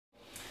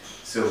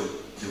So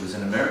there was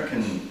an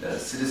American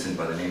citizen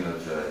by the name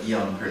of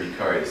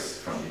Perdicaris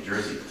from New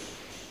Jersey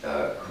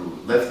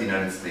who left the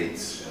United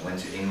States and went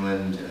to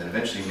England and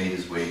eventually made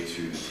his way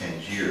to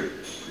Tangier.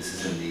 This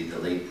is in the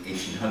late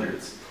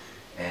 1800s.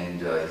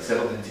 And he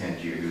settled in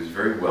Tangier. He was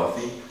very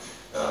wealthy.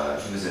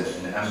 He was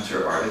an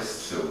amateur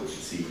artist, so you can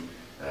see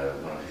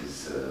one of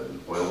his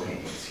oil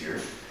paintings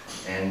here.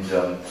 And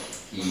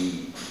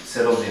he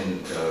settled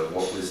in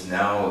what was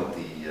now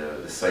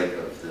the site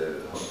of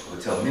the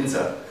Hotel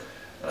Minza,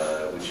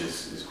 which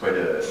is quite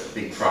a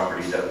big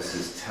property. That was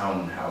his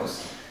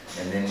townhouse.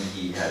 And then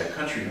he had a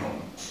country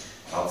home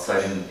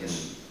outside in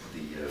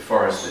the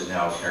forest that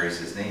now carries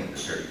his name, the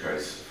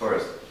Perdicaris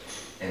forest.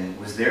 And it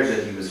was there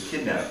that he was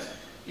kidnapped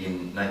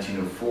in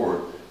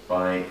 1904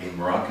 by a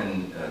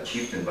Moroccan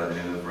chieftain by the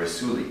name of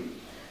Rasouli.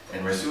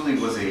 And Rasouli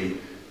was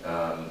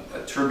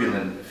a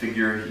turbulent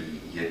figure.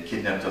 He had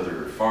kidnapped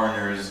other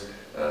foreigners.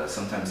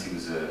 Sometimes he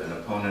was an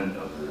opponent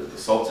of the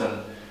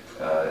Sultan,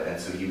 and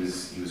so he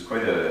was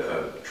quite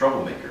a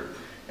troublemaker.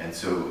 And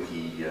so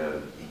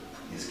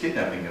his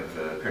kidnapping of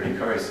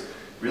Perdicaris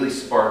really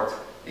sparked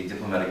a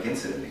diplomatic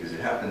incident, because it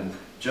happened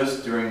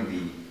just during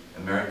the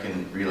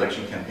American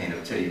re-election campaign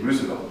of Teddy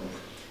Roosevelt.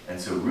 And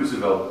so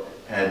Roosevelt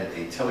had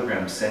a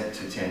telegram sent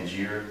to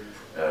Tangier,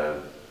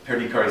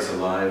 Perdicaris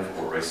alive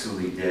or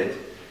Rasouli dead,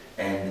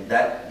 and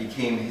that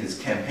became his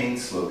campaign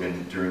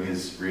slogan during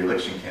his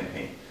re-election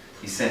campaign.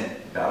 He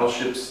sent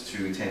battleships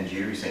to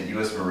Tangier, he sent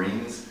US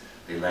Marines,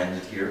 they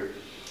landed here,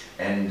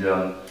 and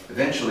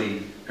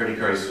eventually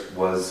Perdicaris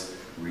was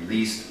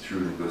released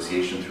through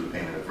negotiation, through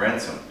payment of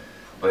ransom.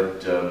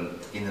 But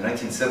in the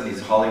 1970s,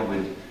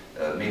 Hollywood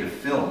made a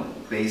film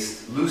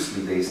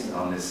loosely based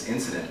on this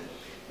incident,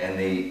 and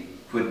they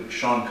put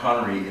Sean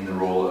Connery in the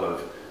role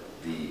of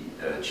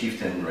the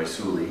chieftain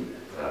Rasouli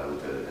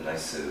with a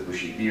nice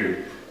bushy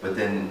beard. But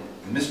then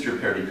Mr.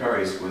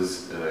 Perdicaris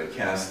was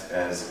cast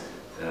as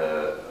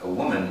a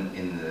woman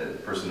in the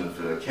person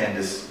of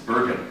Candace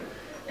Bergen.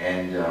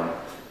 And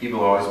people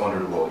always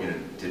wondered, well,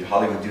 did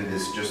Hollywood do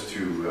this just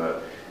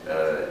to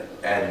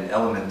add an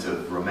element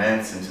of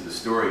romance into the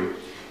story?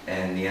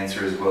 And the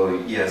answer is, well,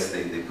 yes,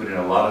 they put in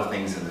a lot of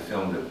things in the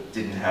film that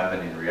didn't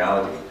happen in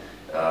reality.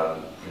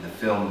 In the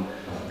film,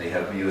 they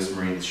have US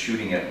Marines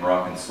shooting at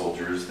Moroccan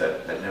soldiers.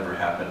 That never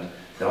happened.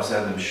 They also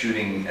have them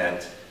shooting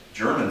at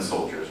German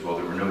soldiers. Well,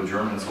 there were no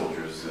German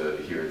soldiers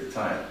here at the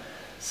time.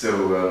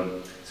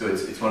 So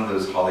it's one of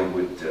those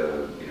Hollywood,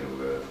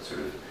 sort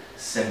of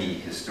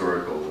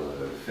semi-historical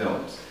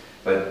films.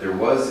 But there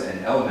was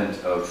an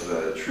element of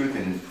truth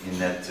in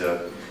that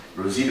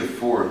Rosita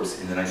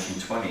Forbes in the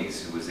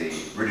 1920s, who was a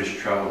British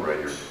travel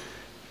writer,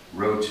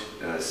 wrote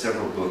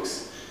several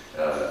books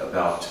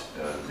about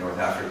North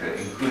Africa,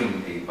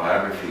 including a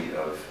biography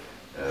of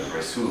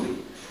Rasouli.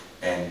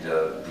 And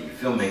the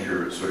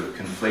filmmaker sort of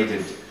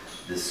conflated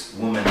this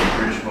woman,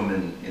 British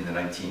woman in the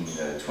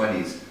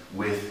 1920s,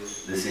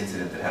 with this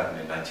incident that happened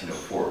in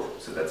 1904.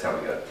 So that's how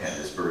we got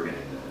Candace Bergen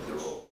in the role.